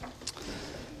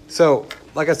So,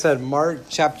 like I said, Mark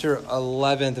chapter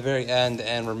 11 at the very end,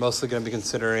 and we're mostly going to be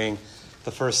considering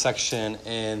the first section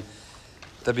in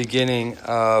the beginning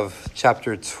of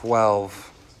chapter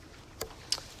 12,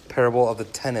 parable of the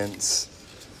tenants.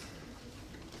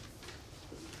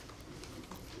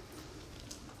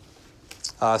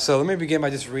 So let me begin by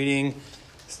just reading,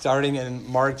 starting in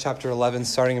Mark chapter 11,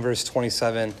 starting in verse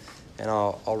 27, and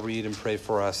I'll read and pray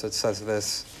for us. It says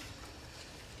this: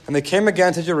 "And they came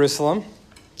again to Jerusalem,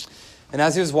 and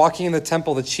as he was walking in the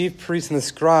temple, the chief priests and the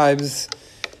scribes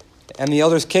and the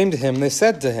elders came to him, and they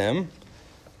said to him,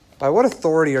 'By what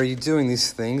authority are you doing these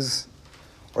things?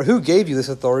 Or who gave you this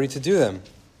authority to do them?'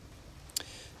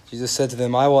 Jesus said to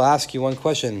them, 'I will ask you one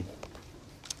question.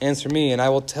 Answer me, and I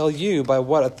will tell you by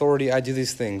what authority I do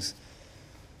these things.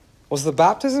 Was the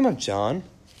baptism of John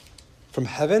from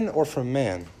heaven or from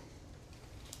man?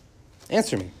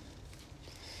 Answer me.'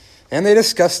 And they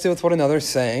discussed it with one another,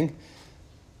 saying,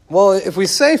 'Well, if we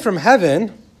say from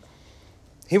heaven,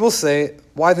 he will say,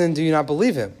 why then do you not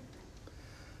believe him?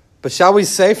 But shall we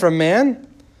say from man?'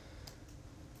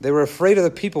 They were afraid of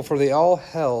the people, for they all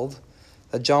held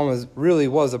that John really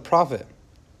was a prophet.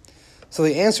 So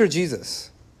they answered Jesus,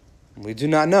 'We do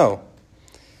not know.'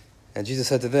 And Jesus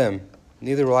said to them,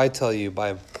 'Neither will I tell you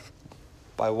by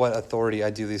what authority I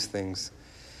do these things.'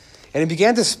 And he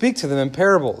began to speak to them in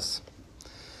parables.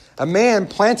 'A man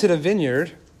planted a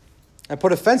vineyard and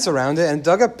put a fence around it and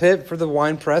dug a pit for the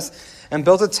winepress and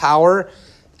built a tower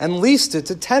and leased it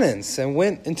to tenants and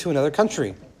went into another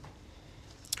country.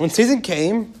 When season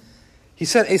came, he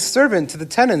sent a servant to the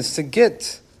tenants to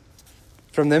get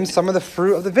from them some of the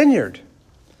fruit of the vineyard.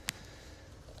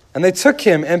 And they took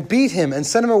him and beat him and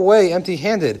sent him away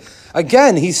empty-handed.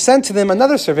 Again, he sent to them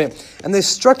another servant, and they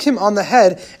struck him on the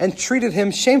head and treated him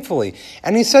shamefully.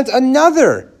 And he sent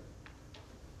another,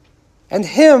 and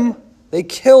him they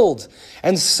killed.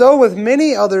 And so with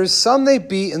many others, some they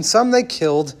beat and some they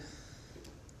killed.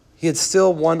 He had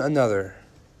still one another,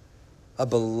 a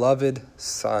beloved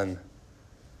son.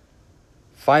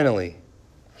 Finally,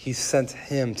 he sent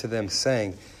him to them,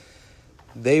 saying,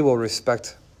 They will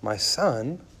respect my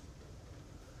son.'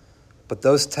 But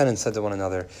those tenants said to one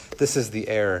another, 'This is the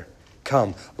heir.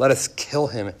 Come, let us kill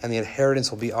him, and the inheritance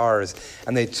will be ours.'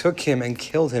 And they took him and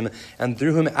killed him and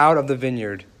threw him out of the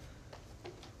vineyard.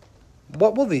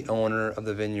 What will the owner of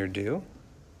the vineyard do?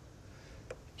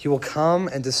 He will come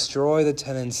and destroy the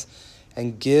tenants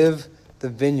and give the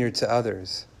vineyard to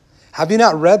others. Have you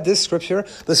not read this scripture?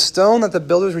 The stone that the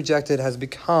builders rejected has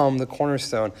become the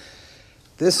cornerstone.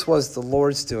 This was the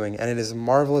Lord's doing, and it is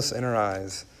marvelous in our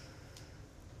eyes.'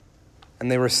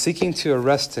 And they were seeking to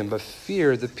arrest him, but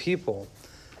feared the people,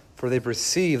 for they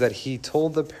perceived that he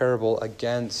told the parable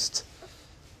against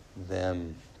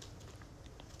them.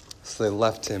 So they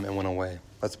left him and went away."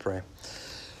 Let's pray.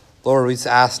 Lord, we just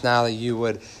ask now that you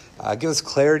would give us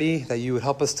clarity, that you would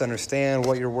help us to understand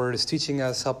what your word is teaching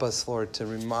us. Help us, Lord, to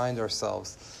remind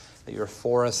ourselves that you are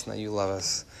for us and that you love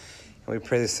us. And we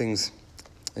pray these things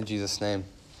in Jesus' name.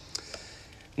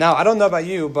 Now, I don't know about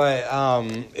you, but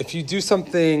if you do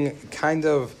something kind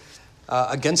of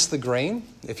against the grain,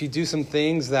 if you do some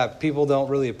things that people don't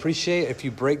really appreciate, if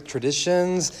you break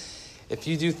traditions, if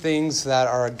you do things that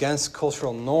are against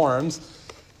cultural norms,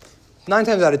 9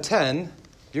 times out of 10,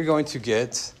 you're going to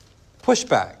get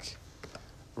pushback,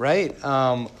 right?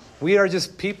 We are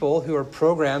just people who are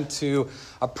programmed to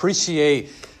appreciate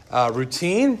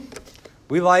routine.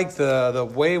 We like the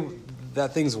way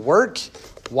that things work.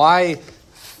 Why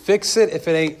fix it if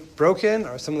it ain't broken,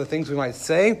 or some of the things we might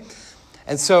say.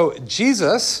 And so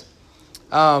Jesus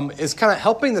is kind of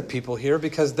helping the people here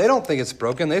because they don't think it's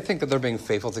broken. They think that they're being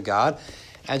faithful to God.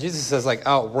 And Jesus says,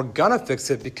 we're going to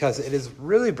fix it because it is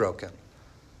really broken.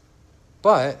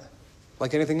 But,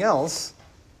 like anything else,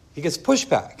 he gets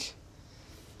pushback.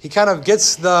 He kind of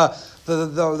gets the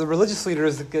religious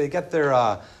leaders that get their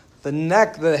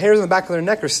the hairs on the back of their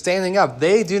neck are standing up.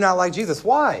 They do not like Jesus.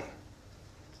 Why?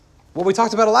 Well, we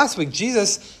talked about it last week.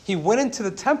 Jesus, he went into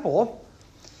the temple,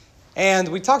 and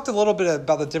we talked a little bit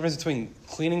about the difference between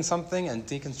cleaning something and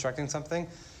deconstructing something.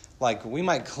 Like, we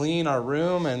might clean our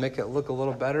room and make it look a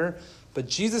little better, but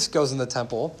Jesus goes in the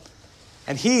temple,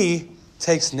 and he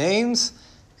takes names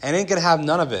and ain't going to have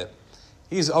none of it.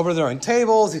 He's overthrowing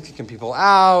tables. He's kicking people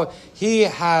out. He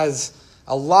has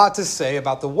a lot to say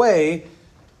about the way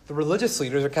the religious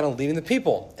leaders are kind of leading the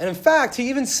people. And in fact, he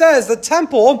even says the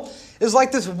temple is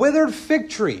like this withered fig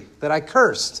tree that I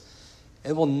cursed.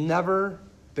 It will never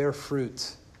bear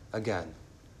fruit again.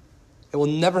 It will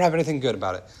never have anything good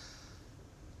about it.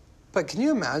 But can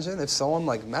you imagine if someone,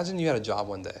 imagine you had a job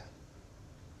one day.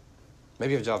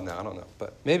 Maybe you have a job now, I don't know.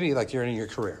 But maybe you're in your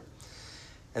career.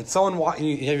 and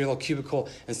you have your little cubicle,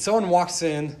 and someone walks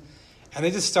in, and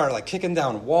they just start like kicking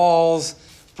down walls,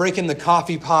 breaking the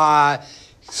coffee pot,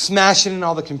 smashing in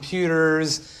all the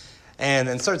computers,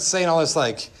 and start saying all this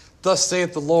like, thus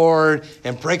saith the Lord,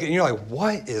 and break it. And you're like,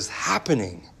 what is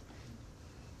happening?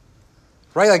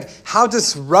 Right? Like, how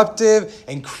disruptive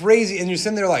and crazy. And you're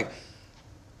sitting there like,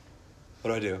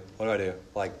 what do I do? What do I do?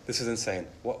 Like, this is insane.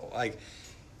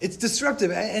 It's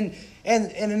disruptive. And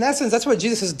in essence, that's what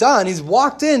Jesus has done. He's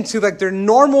walked into like their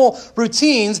normal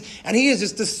routines, and he has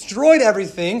just destroyed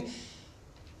everything.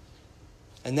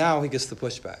 And now he gets the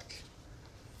pushback.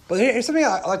 But here's something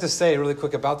I'd like to say really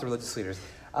quick about the religious leaders.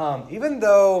 Even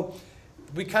though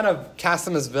we kind of cast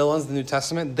them as villains in the New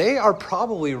Testament, they are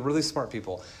probably really smart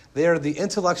people. They are the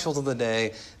intellectuals of the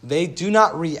day. They do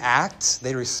not react,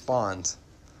 they respond.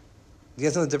 Do you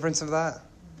guys know the difference of that?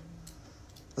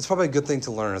 That's probably a good thing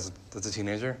to learn as a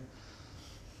teenager.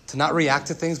 To not react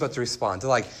to things, but to respond. To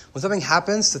like, when something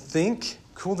happens, to think,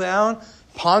 cool down,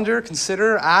 ponder,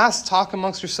 consider, ask, talk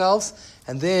amongst yourselves,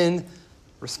 and then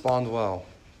respond well.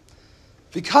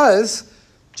 Because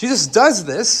Jesus does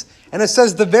this, and it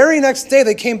says the very next day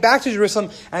they came back to Jerusalem,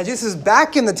 and Jesus is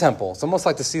back in the temple. It's almost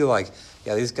like to see like,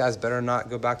 yeah, these guys better not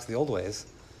go back to the old ways.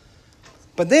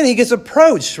 But then he gets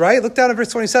approached, right? Look down at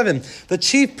verse 27. The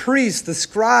chief priests, the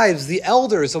scribes, the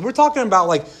elders. So we're talking about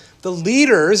like the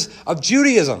leaders of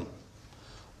Judaism.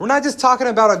 We're not just talking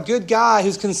about a good guy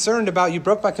who's concerned about you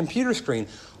broke my computer screen.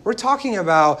 We're talking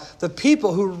about the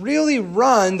people who really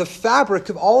run the fabric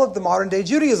of all of the modern day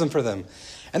Judaism for them.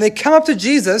 And they come up to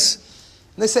Jesus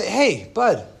and they say, hey,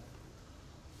 bud,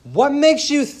 what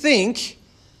makes you think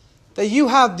that you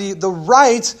have the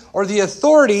right or the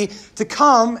authority to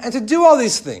come and to do all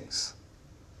these things?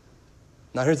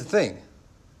 Now here's the thing.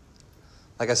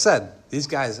 Like I said, these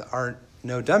guys aren't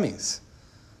no dummies.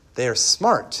 They are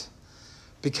smart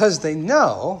because they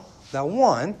know that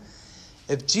one,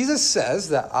 if Jesus says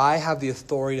that I have the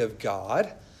authority of God,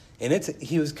 and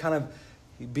he was kind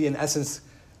of be in essence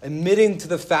admitting to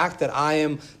the fact that I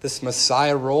am this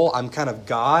Messiah role, I'm kind of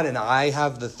God, and I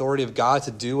have the authority of God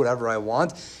to do whatever I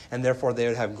want, and therefore they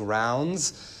would have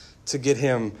grounds to get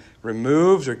him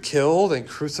removed or killed and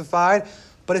crucified.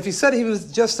 But if he said he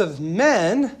was just of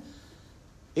men,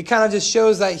 it kind of just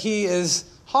shows that he is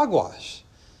hogwash,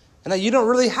 and that you don't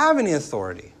really have any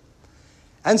authority.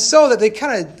 And so that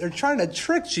they're trying to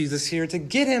trick Jesus here to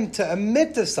get him to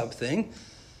admit to something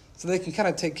so they can kind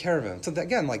of take care of him. So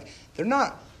again, like, they're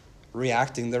not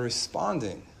reacting, they're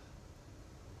responding.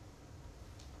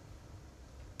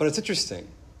 But it's interesting.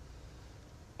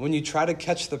 When you try to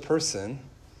catch the person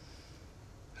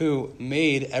who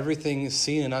made everything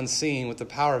seen and unseen with the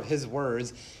power of his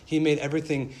words, he made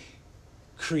everything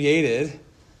created,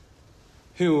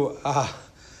 who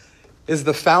is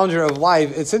the founder of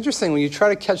life. It's interesting when you try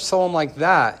to catch someone like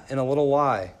that in a little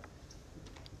lie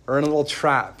or in a little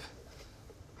trap.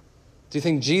 Do you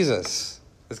think Jesus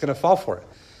is going to fall for it?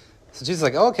 So Jesus is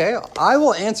like, okay, I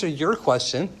will answer your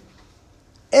question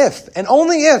if, and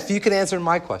only if, you can answer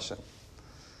my question.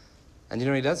 And you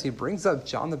know what he does? He brings up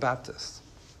John the Baptist.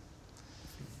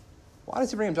 Why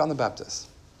does he bring up John the Baptist?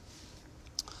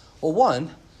 Well,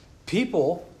 one,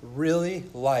 people really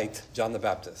liked John the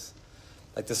Baptist.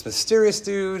 Like this mysterious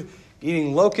dude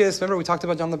eating locusts. Remember we talked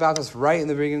about John the Baptist right in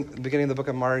the beginning of the book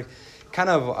of Mark. Kind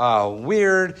of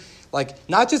weird. Like,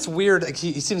 not just weird, like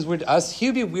he seems weird to us. He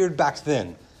would be weird back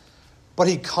then. But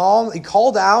he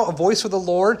called out a voice for the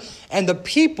Lord, and the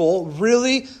people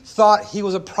really thought he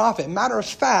was a prophet. Matter of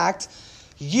fact,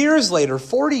 years later,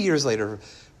 40 years later,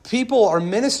 people are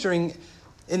ministering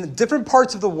in different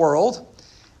parts of the world.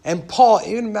 And Paul,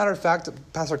 even matter of fact,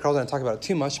 Pastor Carl didn't talk about it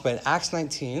too much, but in Acts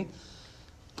 19,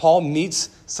 Paul meets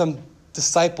some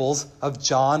disciples of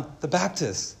John the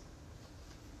Baptist.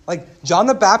 Like, John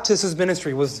the Baptist's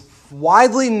ministry was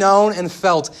widely known and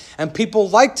felt, and people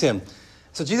liked him.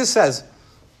 So Jesus says,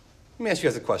 let me ask you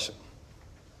guys a question.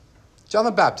 John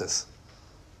the Baptist,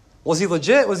 was he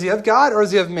legit? Was he of God or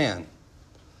was he of man?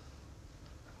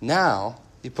 Now,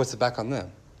 he puts it back on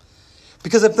them.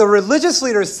 Because if the religious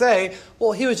leaders say,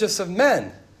 well, he was just of men,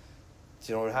 do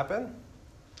you know what would happen?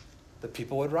 The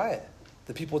people would riot.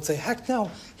 The people would say, heck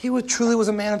no, he truly was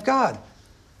a man of God.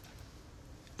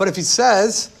 But if he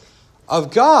says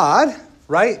of God,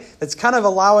 right, it's kind of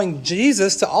allowing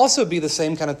Jesus to also be the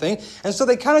same kind of thing. And so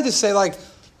they kind of just say like,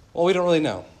 well, we don't really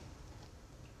know.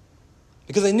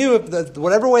 Because they knew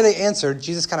whatever way they answered,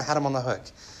 Jesus kind of had them on the hook.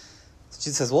 So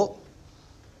Jesus says, well,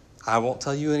 I won't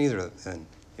tell you either. And,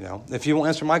 if you won't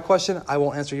answer my question, I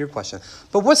won't answer your question.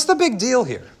 But what's the big deal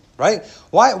here? right?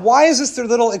 Why is this their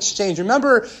little exchange?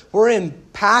 Remember, we're in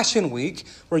Passion Week,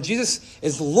 where Jesus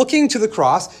is looking to the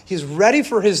cross. He's ready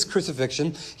for his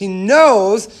crucifixion. He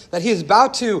knows that he is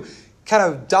about to kind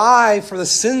of die for the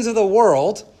sins of the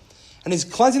world, and he's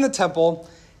cleansing the temple.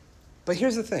 But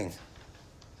here's the thing.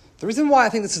 The reason why I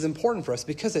think this is important for us,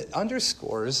 because it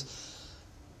underscores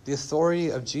the authority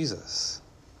of Jesus.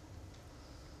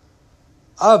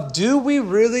 Do we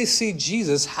really see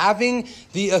Jesus having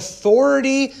the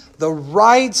authority, the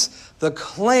rights, the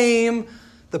claim,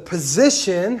 the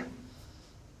position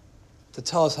to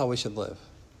tell us how we should live?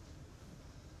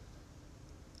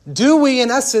 Do we,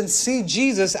 in essence, see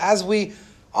Jesus as we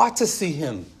ought to see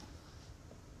him?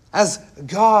 As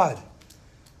God,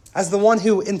 as the one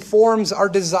who informs our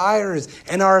desires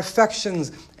and our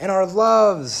affections and our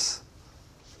loves?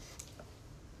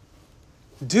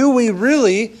 Do we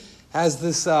really, as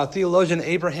this theologian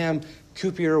Abraham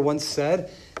Kuyper once said,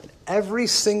 every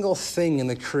single thing in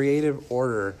the creative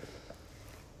order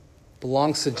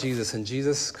belongs to Jesus, and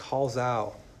Jesus calls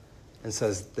out and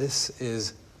says, "This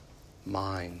is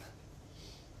mine."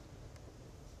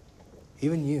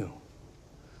 Even you.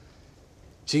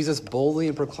 Jesus boldly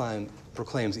and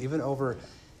proclaims, even over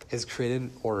his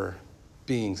created order,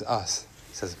 beings, us,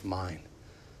 he says, "Mine.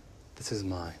 This is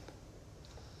mine."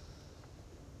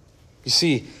 You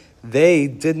see, they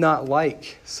did not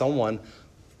like someone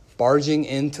barging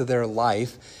into their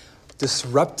life,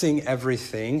 disrupting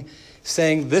everything,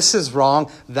 saying, "This is wrong,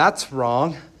 that's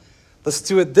wrong, let's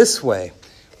do it this way."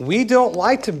 We don't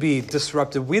like to be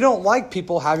disrupted. We don't like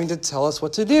people having to tell us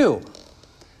what to do.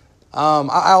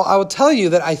 I will tell you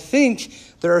that I think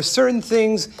there are certain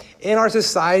things in our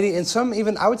society, and some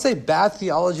even, I would say, bad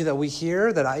theology that we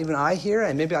hear, that I hear,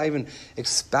 and maybe I even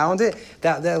expound it,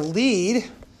 that lead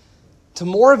to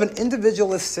more of an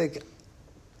individualistic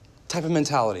type of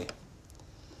mentality.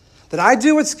 That I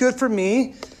do what's good for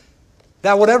me,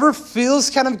 that whatever feels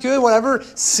kind of good, whatever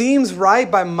seems right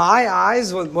by my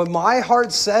eyes, what my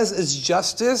heart says is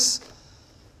justice,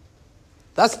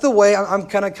 that's the way I'm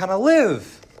going to kind of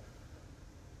live.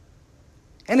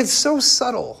 And it's so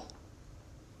subtle.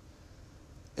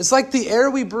 It's like the air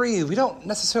we breathe. We don't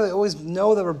necessarily always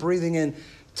know that we're breathing in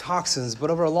toxins, but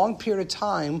over a long period of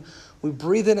time, we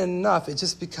breathe in enough, it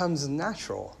just becomes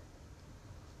natural.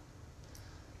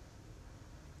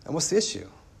 And what's the issue?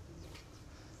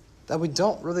 That we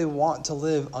don't really want to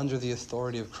live under the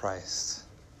authority of Christ.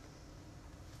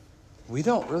 We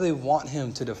don't really want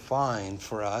him to define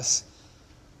for us,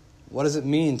 what does it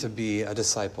mean to be a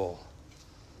disciple?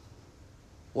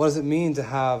 What does it mean to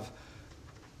have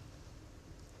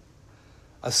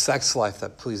a sex life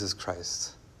that pleases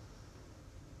Christ?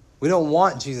 We don't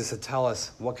want Jesus to tell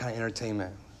us what kind of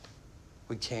entertainment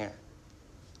we can't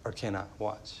or cannot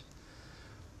watch.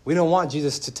 We don't want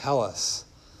Jesus to tell us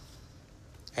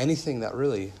anything that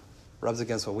really rubs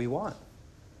against what we want.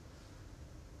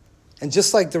 And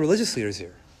just like the religious leaders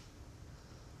here,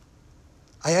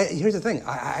 here's the thing.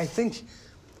 I think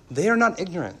they are not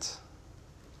ignorant.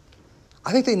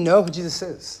 I think they know who Jesus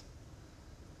is.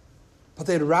 But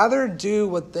they'd rather do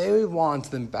what they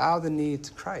want than bow the knee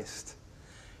to Christ.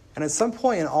 And at some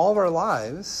point in all of our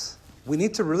lives, we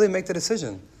need to really make the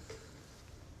decision.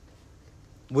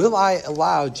 Will I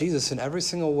allow Jesus in every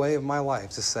single way of my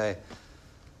life to say,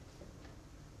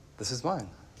 "This is mine"?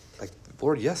 Like,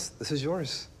 "Lord, yes, this is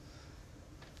yours.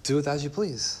 Do it as you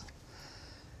please."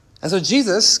 And so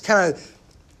Jesus kind of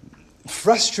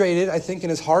frustrated, I think, in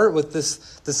his heart with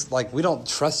this like, "We don't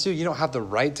trust you. You don't have the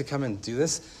right to come and do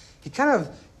this." He kind of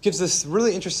gives this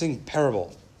really interesting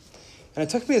parable. And it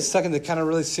took me a second to kind of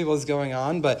really see what was going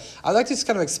on, but I'd like to just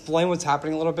kind of explain what's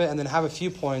happening a little bit and then have a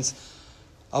few points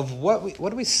of what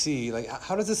do we see? Like,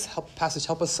 how does this passage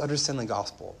help us understand the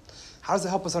gospel? How does it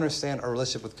help us understand our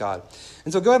relationship with God?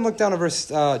 And so go ahead and look down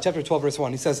at chapter 12, verse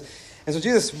 1. He says, "And so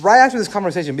Jesus, right after this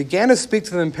conversation, began to speak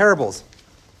to them in parables."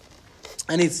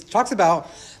 And he talks about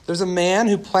there's a man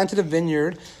who planted a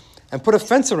vineyard and put a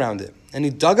fence around it. And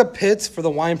he dug a pit for the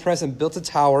winepress and built a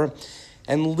tower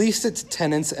and leased it to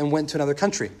tenants and went to another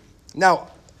country. Now,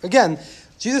 again,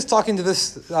 Jesus talking to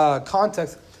this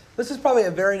context, this is probably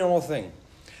a very normal thing.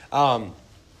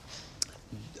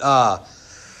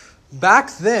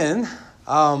 Back then,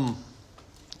 a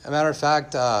matter of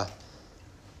fact, do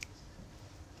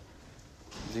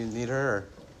you need her? Or?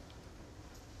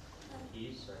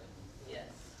 Yes.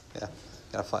 Yeah,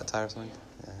 got a flat tire or something?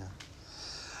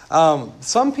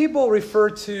 Some people refer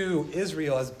to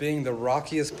Israel as being the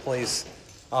rockiest place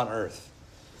on earth.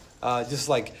 Just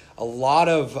like a lot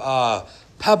of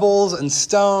pebbles and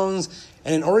stones.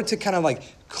 And in order to kind of like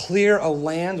clear a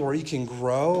land where you can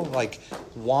grow like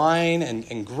wine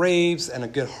and grapes and a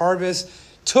good harvest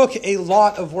took a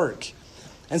lot of work.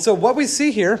 And so what we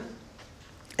see here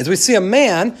is we see a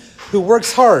man who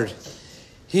works hard.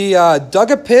 He dug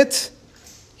a pit.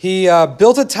 He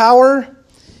built a tower.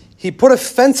 He put a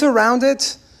fence around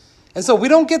it. And so we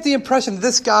don't get the impression that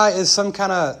this guy is some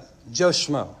kind of Joe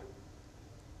Schmo.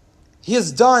 He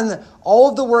has done all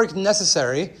of the work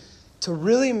necessary to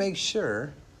really make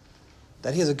sure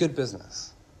that he has a good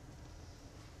business.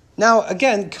 Now,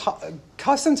 again,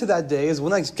 custom to that day is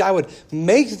when this guy would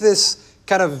make this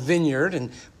kind of vineyard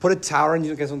and put a tower, and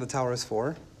you guys know what the tower is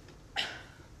for? You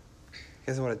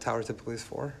guys know what a tower typically is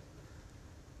for?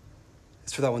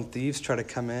 It's for that when thieves try to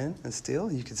come in and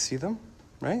steal, you can see them,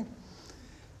 right?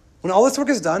 When all this work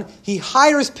is done, he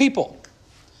hires people,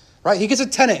 right? He gets a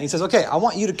tenant. He says, okay, I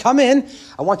want you to come in.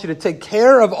 I want you to take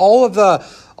care of all of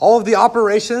the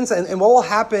operations. And what will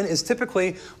happen is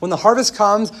typically when the harvest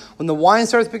comes, when the wine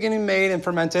starts being made and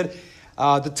fermented,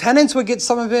 the tenants would get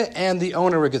some of it and the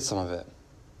owner would get some of it,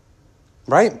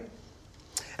 right?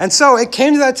 And so it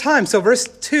came to that time. So verse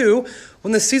 2,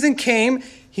 when the season came,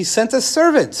 he sent a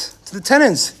servant to the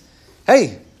tenants.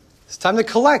 Hey, it's time to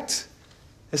collect.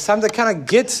 It's time to kind of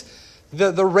get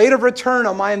the rate of return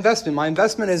on my investment. My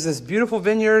investment is this beautiful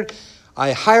vineyard.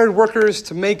 I hired workers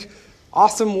to make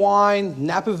awesome wine,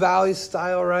 Napa Valley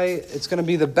style, right? It's going to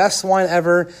be the best wine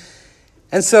ever.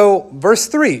 And so, verse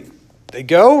 3, they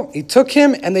go, he took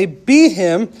him, and they beat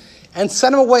him and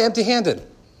sent him away empty-handed.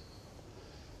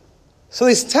 So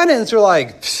these tenants are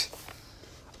like,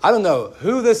 I don't know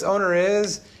who this owner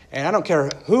is, and I don't care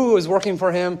who is working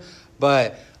for him,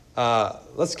 but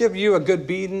let's give you a good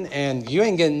beating, and you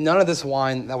ain't getting none of this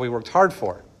wine that we worked hard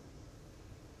for.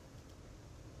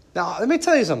 Now, let me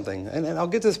tell you something, and I'll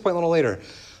get to this point a little later.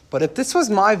 But if this was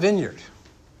my vineyard,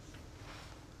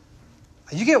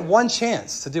 you get one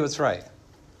chance to do what's right.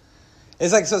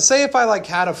 It's like, so say if I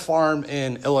had a farm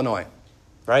in Illinois,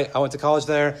 right? I went to college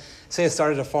there. Say I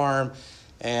started a farm,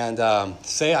 and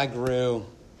say I grew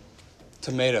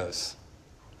tomatoes,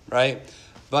 right?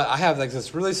 But I have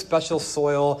this really special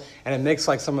soil, and it makes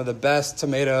some of the best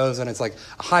tomatoes, and it's a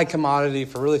high commodity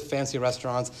for really fancy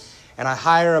restaurants. And I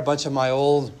hire a bunch of my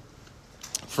old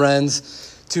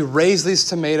friends to raise these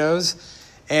tomatoes.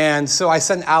 And so I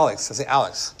send Alex. I say,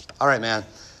 Alex, all right, man,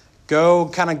 go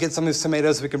kind of get some of these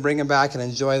tomatoes so we can bring them back and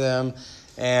enjoy them.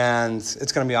 And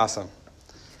it's going to be awesome.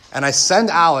 And I send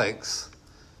Alex.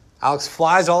 Alex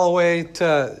flies all the way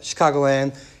to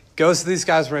Chicagoland, goes to these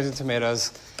guys raising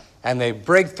tomatoes, and they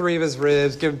break 3 of his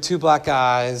ribs, give him 2 black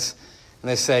eyes, and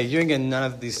they say, you ain't getting none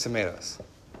of these tomatoes.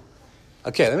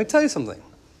 Okay, let me tell you something.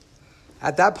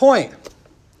 At that point,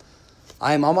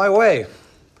 I am on my way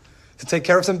to take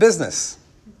care of some business.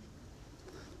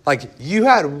 You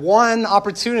had one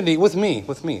opportunity with me.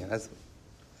 And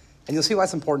you'll see why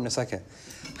it's important in a second.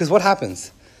 Because what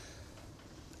happens?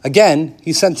 Again,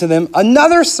 he sent to them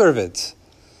another servant.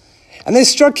 And they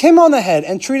struck him on the head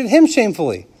and treated him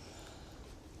shamefully.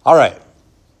 All right.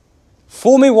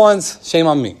 Fool me once, shame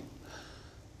on me.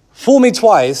 Fool me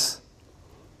twice,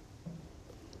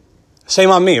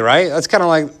 shame on me, right? That's kind of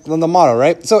like the motto,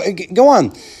 right? So go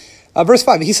on. Verse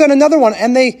 5. He sent another one,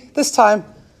 and this time,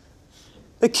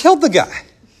 they killed the guy.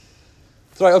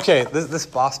 They're like, okay, this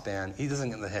boss man, he doesn't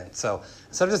get the hint. So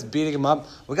instead of just beating him up,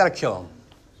 we got to kill him.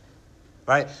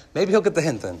 Right? Maybe he'll get the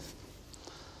hint then.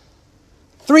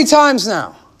 3 times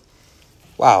now.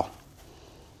 Wow.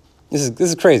 This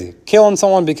is crazy. Killing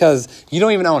someone because you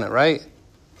don't even own it, right?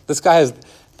 This guy has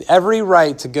every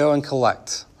right to go and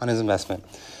collect on his investment.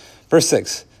 Verse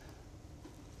 6.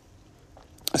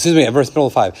 Verse middle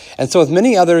of 5. And so with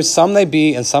many others, some they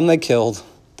beat and some they killed,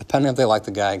 depending if they liked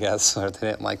the guy, I guess, or if they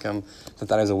didn't like him. If they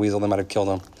thought he was a weasel, they might have killed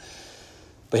him.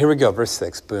 But here we go, verse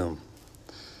 6, boom.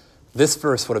 This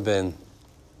verse would have been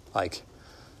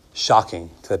shocking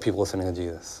to the people listening to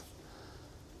Jesus.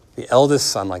 The eldest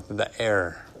son, the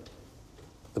heir,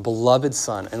 the beloved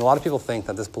son. And a lot of people think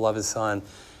that this beloved son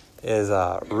is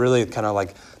really kind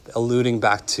of alluding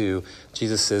back to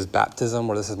Jesus' baptism,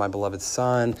 where this is my beloved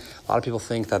son. A lot of people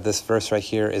think that this verse right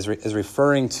here is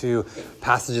referring to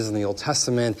passages in the Old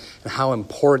Testament and how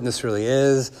important this really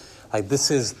is.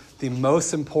 This is the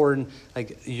most important,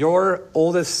 your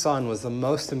oldest son was the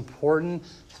most important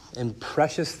and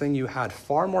precious thing you had,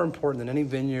 far more important than any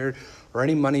vineyard or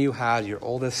any money you had, your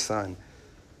oldest son.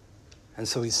 And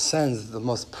so he sends the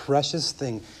most precious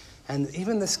thing. And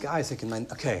even this guy is thinking,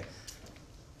 okay,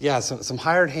 yeah, some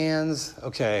hired hands,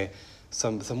 okay,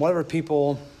 some whatever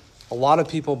people, a lot of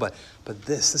people, but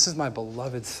this is my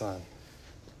beloved son.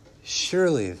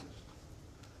 Surely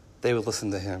they would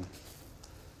listen to him.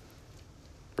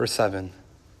 Verse 7.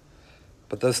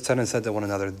 But those tenants said to one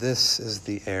another, "This is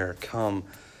the heir. Come,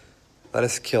 let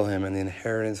us kill him, and the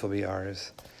inheritance will be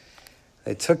ours."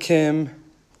 They took him,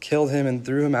 killed him, and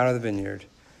threw him out of the vineyard.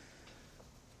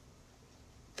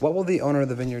 What will the owner of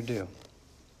the vineyard do?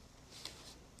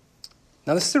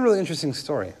 Now, this is a really interesting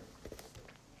story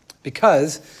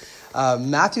because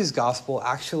Matthew's gospel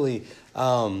actually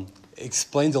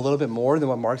explains a little bit more than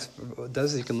what Mark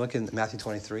does. You can look in Matthew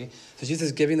 23. So Jesus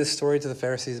is giving this story to the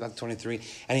Pharisees about 23,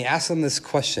 and he asks them this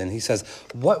question. He says,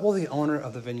 "What will the owner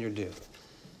of the vineyard do?"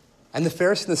 And the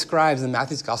Pharisees and the scribes in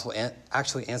Matthew's gospel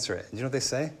actually answer it. Do you know what they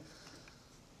say?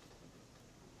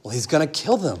 Well, he's going to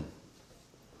kill them.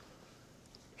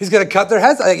 He's going to cut their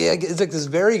heads. It's like this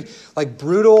very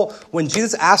brutal. When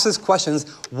Jesus asks these questions,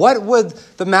 what would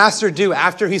the master do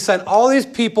after he sent all these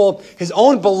people, his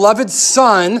own beloved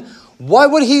son?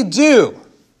 What would he do?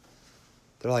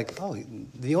 They're like, oh,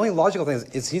 the only logical thing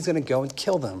is he's going to go and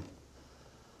kill them.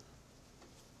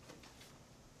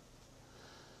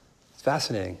 It's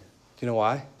fascinating. Do you know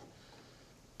why?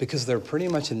 Because they're pretty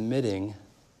much admitting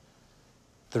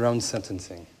their own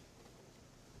sentencing.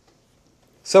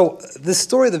 So this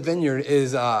story of the vineyard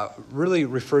is really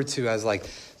referred to as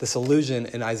this allusion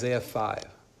in Isaiah 5,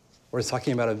 where it's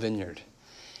talking about a vineyard.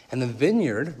 And the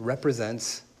vineyard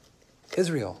represents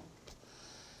Israel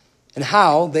and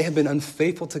how they have been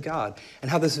unfaithful to God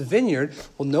and how this vineyard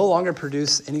will no longer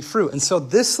produce any fruit. And so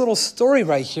this little story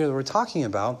right here that we're talking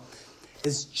about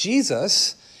is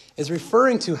Jesus is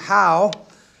referring to how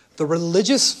the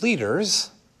religious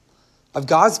leaders of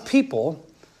God's people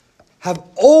have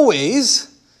always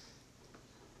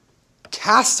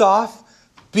cast off,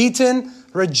 beaten,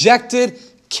 rejected,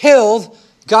 killed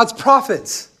God's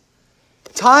prophets.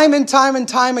 Time and time and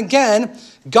time again,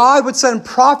 God would send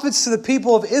prophets to the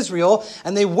people of Israel,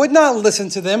 and they would not listen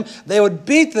to them. They would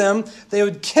beat them. They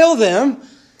would kill them.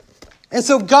 And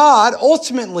so God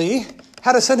ultimately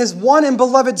had to send his one and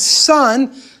beloved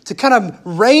son to kind of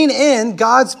rein in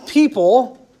God's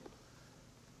people.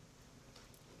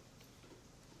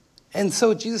 And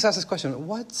so Jesus asked this question,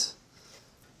 what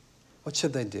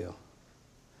should they do?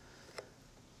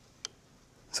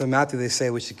 So in Matthew, they say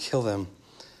we should kill them.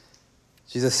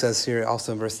 Jesus says here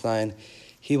also in verse 9,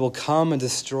 he will come and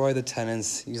destroy the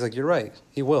tenants. He's like, you're right,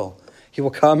 he will. He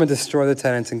will come and destroy the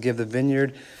tenants and give the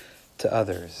vineyard to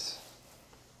others.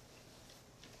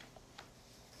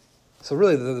 So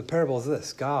really, the parable is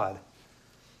this. God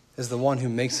is the one who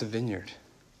makes a vineyard.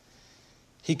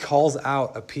 He calls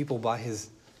out a people by his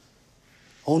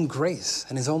own grace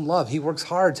and his own love. He works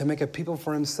hard to make a people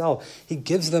for himself. He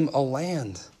gives them a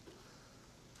land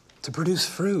to produce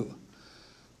fruit,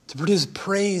 to produce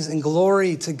praise and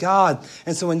glory to God.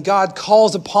 And so when God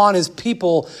calls upon his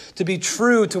people to be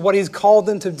true to what he's called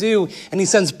them to do, and he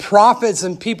sends prophets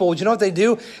and people, you know what they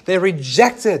do? They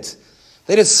reject it.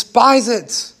 They despise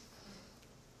it.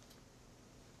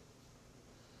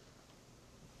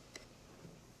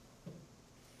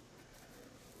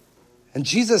 And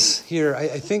Jesus here,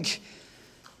 I think,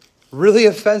 really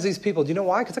offends these people. Do you know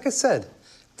why? Because like I said,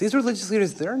 these religious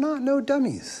leaders, they're not no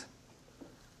dummies.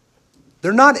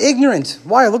 They're not ignorant.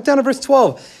 Why? Look down at verse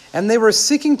 12. And they were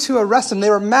seeking to arrest him. They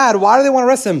were mad. Why do they want to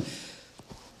arrest him?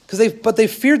 But they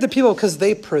feared the people because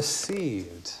they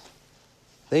perceived.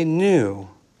 They knew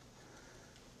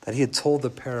that he had told the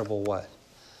parable what?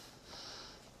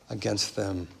 Against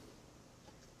them.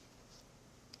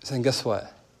 Saying, guess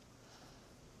what?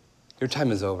 Your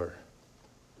time is over.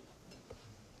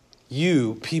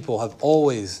 You, people, have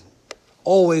always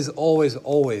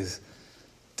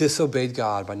disobeyed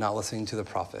God by not listening to the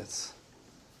prophets.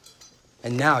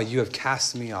 And now you have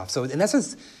cast me off. So in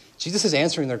essence, Jesus is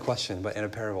answering their question, but in a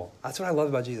parable. That's what I love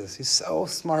about Jesus. He's so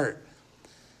smart.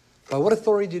 By what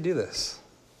authority do you do this?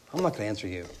 I'm not going to answer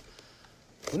you.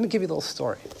 Let me give you a little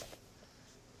story.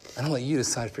 And I'll let you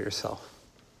decide for yourself.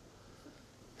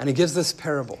 And he gives this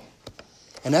parable.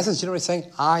 In essence, you know what he's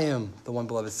saying? I am the one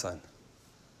beloved son.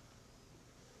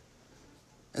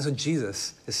 And so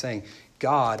Jesus is saying,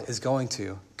 God is going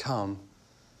to come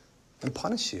and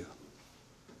punish you.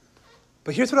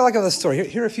 But here's what I like about this story.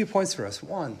 Here are a few points for us.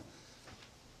 One,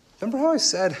 remember how I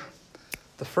said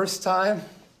the first time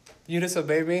you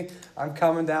disobeyed me, I'm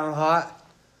coming down hot.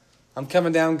 I'm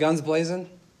coming down guns blazing.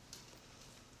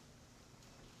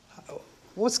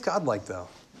 What's God like, though?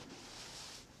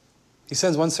 He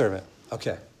sends one servant.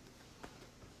 Okay.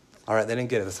 All right, they didn't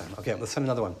get it this time. Okay, let's send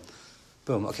another one.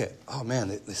 Boom. Okay. Oh, man,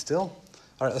 they still?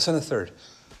 All right, let's send a third.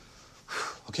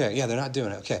 Okay, yeah, they're not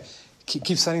doing it. Okay.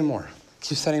 Keep sending more.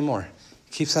 Keep sending more.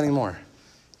 Keep sending more.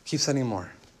 Keep sending more.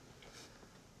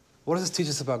 What does this teach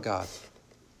us about God?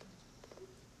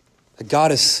 That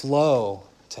God is slow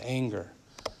to anger.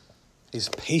 He's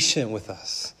patient with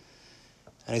us.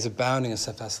 And he's abounding in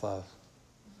steadfast love.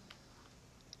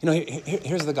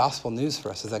 Here's the gospel news for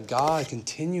us, is that God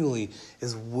continually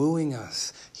is wooing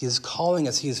us. He is calling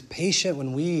us. He is patient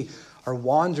when we are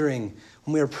wandering,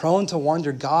 when we are prone to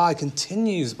wander. God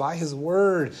continues by his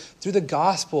word through the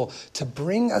gospel to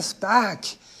bring us back.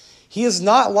 He is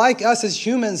not like us as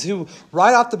humans who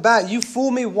right off the bat, you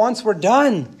fool me once, we're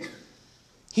done.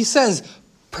 He sends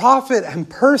prophet and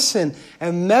person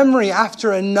and memory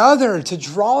after another to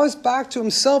draw us back to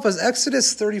himself, as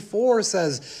Exodus 34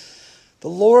 says, the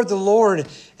Lord,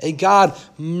 a God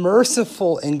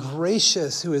merciful and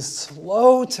gracious, who is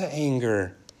slow to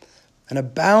anger and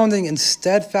abounding in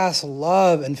steadfast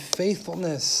love and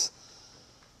faithfulness.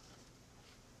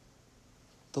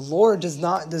 The Lord does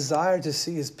not desire to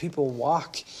see his people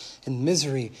walk in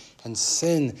misery and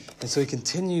sin. And so he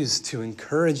continues to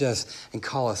encourage us and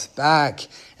call us back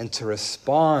and to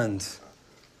respond.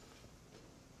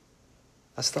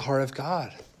 That's the heart of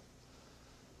God.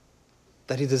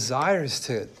 That he desires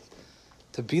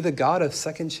to be the God of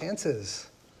second chances.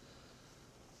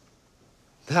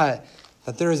 That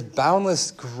there is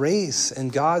boundless grace in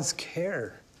God's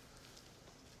care.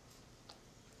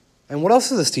 And what else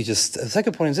does this teach us? The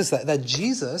second point is this, that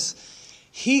Jesus,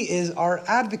 he is our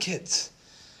advocate.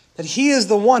 That he is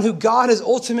the one who God has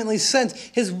ultimately sent,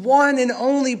 his one and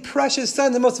only precious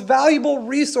son, the most valuable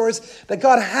resource that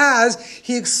God has,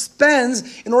 he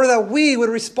expends in order that we would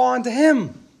respond to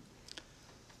him.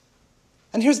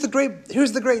 And here's the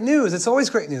great news. It's always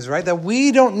great news, right? That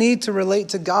we don't need to relate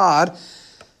to God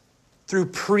through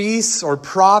priests or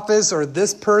prophets or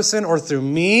this person or through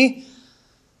me.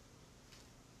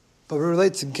 But we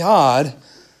relate to God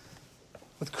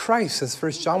with Christ. As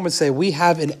 1 John would say, we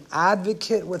have an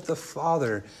advocate with the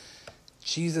Father,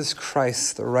 Jesus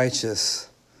Christ the righteous.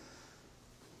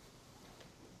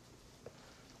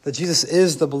 That Jesus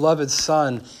is the beloved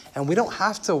Son, and we don't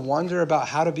have to wonder about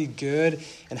how to be good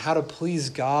and how to please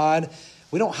God.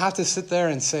 We don't have to sit there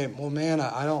and say, well, man,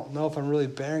 I don't know if I'm really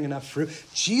bearing enough fruit.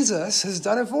 Jesus has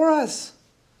done it for us.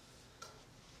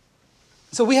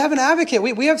 So we have an advocate.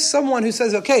 We have someone who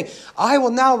says, okay, I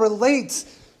will now relate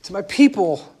to my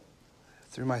people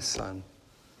through my Son.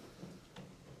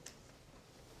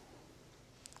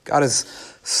 God is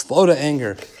slow to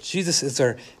anger. Jesus is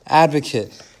our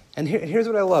advocate. And here's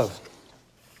what I love.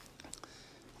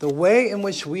 The way in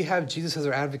which we have Jesus as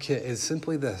our advocate is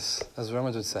simply this, as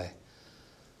Romans would say.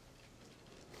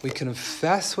 We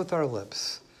confess with our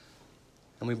lips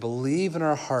and we believe in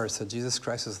our hearts that Jesus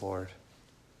Christ is Lord.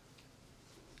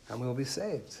 And we will be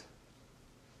saved.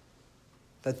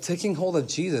 That taking hold of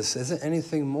Jesus isn't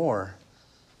anything more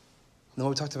than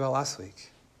what we talked about last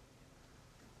week.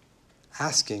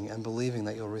 Asking and believing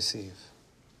that you'll receive.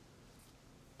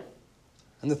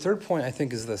 And the third point, I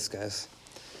think, is this, guys.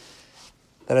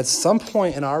 That at some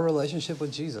point in our relationship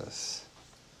with Jesus,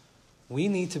 we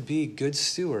need to be good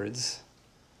stewards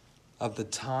of the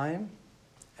time,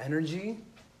 energy,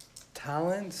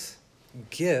 talents,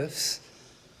 gifts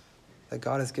that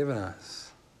God has given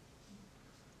us.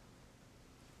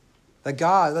 That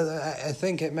God, I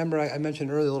think, remember I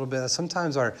mentioned earlier a little bit, that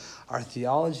sometimes our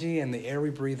theology and the air we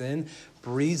breathe in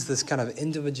breeds this kind of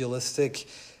individualistic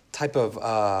type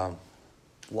of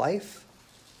life.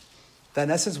 That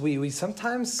in essence, we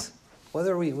sometimes,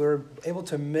 whether we're able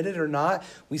to admit it or not,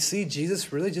 we see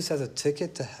Jesus really just as a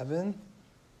ticket to heaven.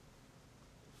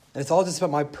 And it's all just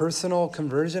about my personal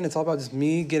conversion. It's all about just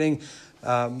me getting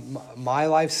my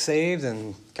life saved,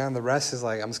 and kind of the rest is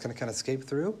like, I'm just going to kind of escape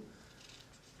through.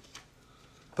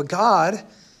 But God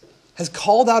has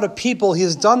called out a people. He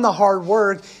has done the hard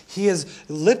work. He has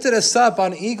lifted us up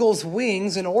on eagle's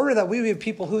wings in order that we would be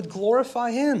people who would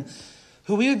glorify him.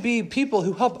 Who we would be people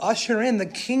who help usher in the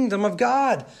kingdom of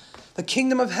God, the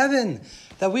kingdom of heaven.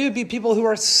 That we would be people who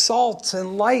are salt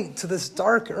and light to this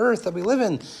dark earth that we live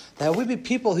in. That we would be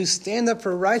people who stand up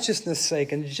for righteousness'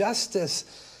 sake and justice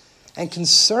and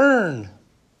concern.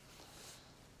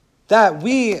 That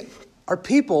we are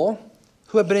people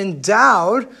who have been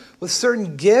endowed with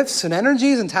certain gifts and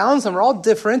energies and talents, and we're all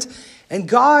different. And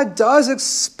God does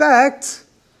expect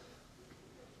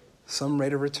some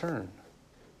rate of return.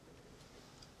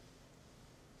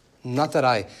 Not that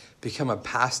I become a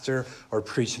pastor or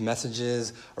preach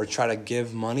messages or try to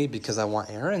give money because I want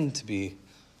Aaron to be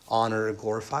honored or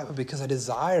glorified, but because I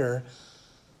desire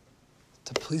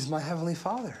to please my Heavenly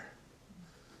Father.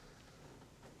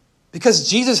 Because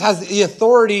Jesus has the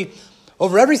authority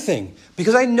over everything.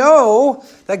 Because I know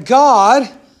that God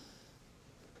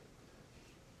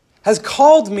has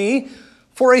called me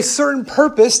for a certain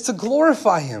purpose to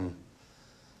glorify him.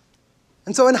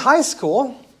 And so in high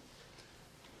school,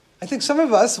 I think some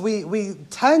of us, we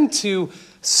tend to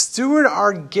steward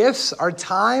our gifts, our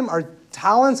time, our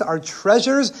talents, our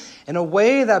treasures in a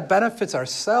way that benefits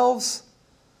ourselves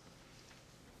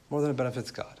more than it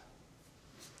benefits God.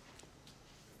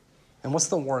 And what's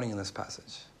the warning in this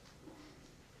passage?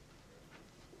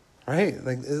 Right?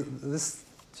 Like this,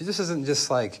 Jesus isn't just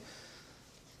like,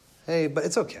 hey, but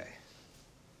it's okay.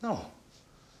 No.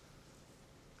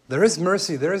 There is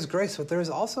mercy, there is grace, but there is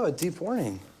also a deep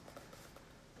warning.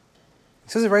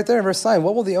 It says it right there in verse 9.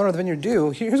 What will the owner of the vineyard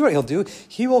do? Here's what he'll do.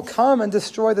 He will come and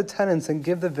destroy the tenants and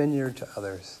give the vineyard to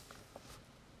others.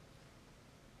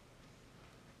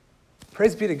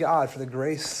 Praise be to God for the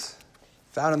grace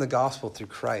found in the gospel through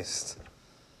Christ.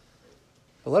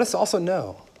 But let us also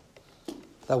know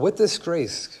that with this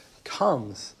grace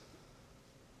comes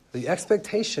the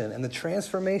expectation and the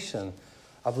transformation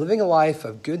of living a life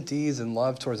of good deeds and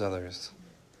love towards others.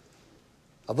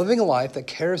 Of living a life that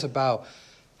cares about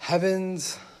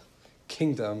heaven's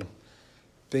kingdom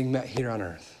being met here on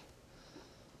earth.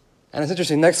 And it's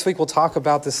interesting. Next week we'll talk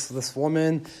about this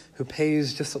woman who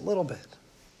pays just a little bit.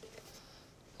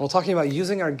 And we're talking about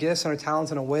using our gifts and our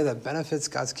talents in a way that benefits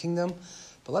God's kingdom.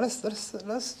 But let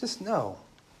us just know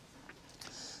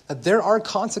that there are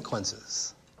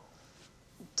consequences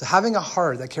to having a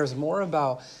heart that cares more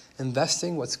about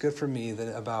investing what's good for me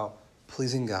than about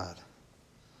pleasing God.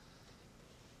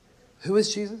 Who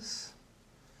is Jesus?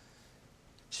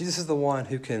 Jesus is the one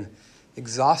who can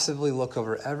exhaustively look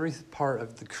over every part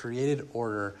of the created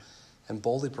order and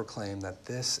boldly proclaim that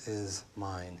this is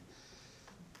mine.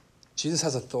 Jesus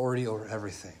has authority over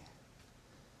everything.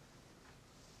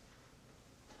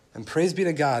 And praise be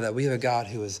to God that we have a God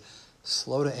who is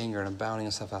slow to anger and abounding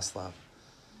in steadfast love.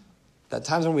 That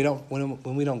times when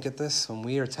we don't get this, when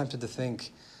we are tempted to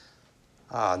think,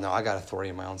 no, I got authority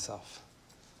in my own self.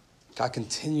 God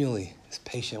continually is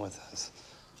patient with us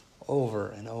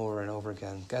over and over and over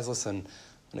again. Guys, listen,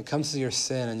 when it comes to your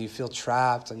sin and you feel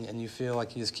trapped and you feel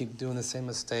like you just keep doing the same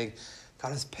mistake,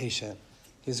 God is patient.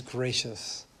 He is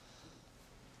gracious.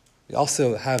 We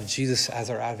also have Jesus as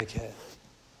our advocate.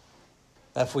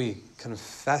 That if we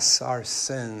confess our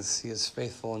sins, he is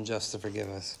faithful and just to forgive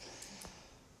us.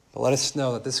 But let us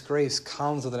know that this grace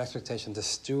comes with an expectation to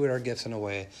steward our gifts in a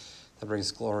way that brings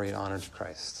glory and honor to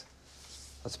Christ.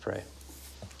 Let's pray.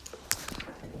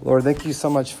 Lord, thank you so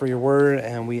much for your word,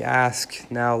 and we ask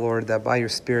now, Lord, that by your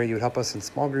Spirit you would help us in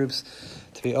small groups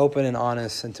to be open and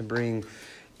honest and to bring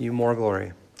you more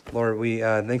glory. Lord, we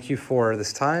thank you for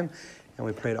this time, and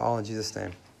we pray it all in Jesus'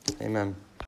 name. Amen.